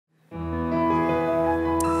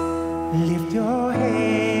Lift your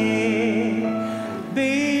head,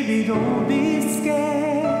 baby, don't be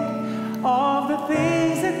scared of the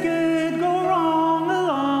things that could go wrong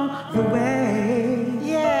along the way.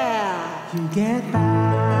 Yeah. You get by.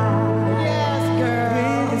 Yes, girl.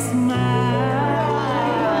 With a smile.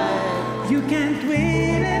 You can't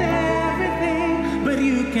win at everything, but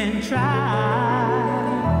you can try.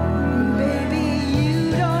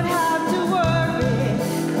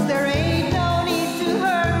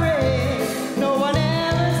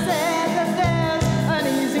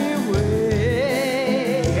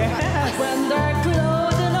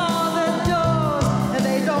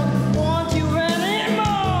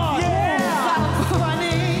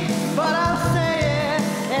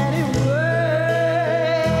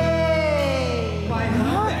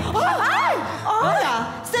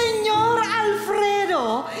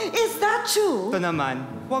 Ito naman,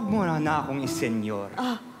 huwag mo na akong isenyor.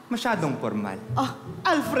 Masyadong formal.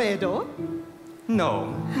 Alfredo?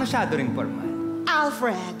 No, masyado ring formal.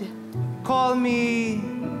 Alfred. Call me...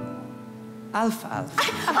 Alf-Alf.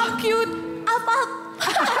 Ang cute! Alf-Alf!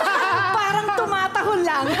 Parang tumatahol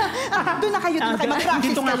lang. Doon na kayo,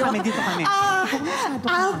 mag-practice kayo. Dito kami.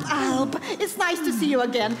 Alf-Alf, it's nice to see you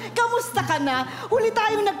again. Kamusta ka na? Huli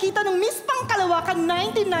tayong nagkita nung Miss Pangkalawakan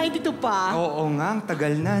 1992 pa. Oo nga, ang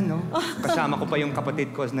tagal na, no? Kasama ko pa yung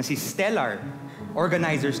kapatid ko na si Stellar.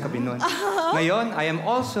 Organizers kami nun. Ngayon, I am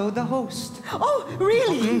also the host. Oh,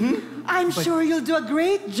 really? I'm sure you'll do a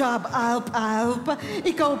great job, Alf-Alf.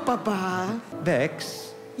 Ikaw pa ba? Bex?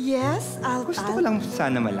 Yes, Alf-Alf. Gusto ko lang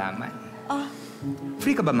sana malaman.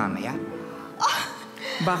 Free ka ba mamaya?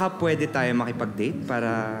 Baka pwede tayo makipag-date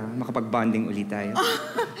para makapag-bonding ulit tayo.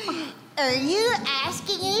 Are you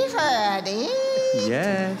asking me for a date?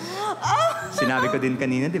 Yes. Sinabi ko din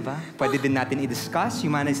kanina, di ba? Pwede din natin i-discuss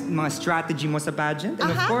yung mga strategy mo sa pageant. And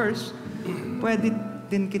of course, pwede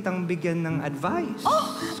din kitang bigyan ng advice.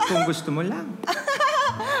 Kung gusto mo lang.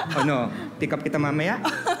 Ano, pick up kita mamaya?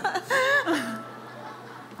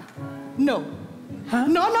 No. Huh?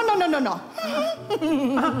 No.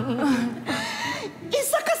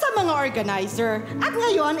 Isa ka sa mga organizer. At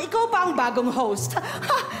ngayon, ikaw pa ang bagong host.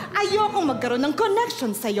 Ayokong magkaroon ng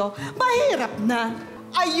connection sa'yo. Mahirap na.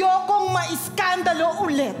 Ayokong maiskandalo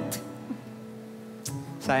ulit.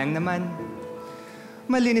 Sayang naman.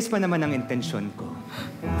 Malinis pa naman ang intensyon ko.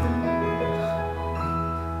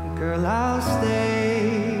 Girl, I'll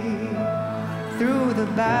stay through the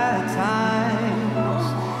bad times,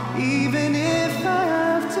 even if I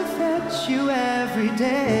have to fetch you every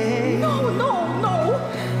day. No.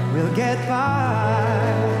 We'll get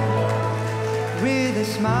by with a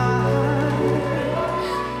smile.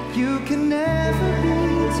 You can never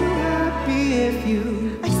be too happy if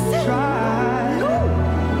you try. No.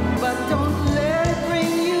 But don't let it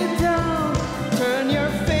bring you down. Turn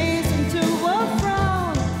your face into a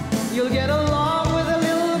frown. You'll get along with a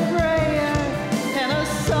little prayer and a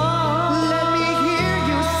song. Let me hear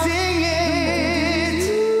you sing it.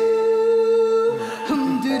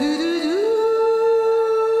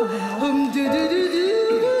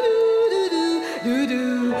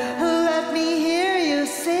 Let me hear you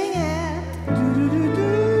sing it.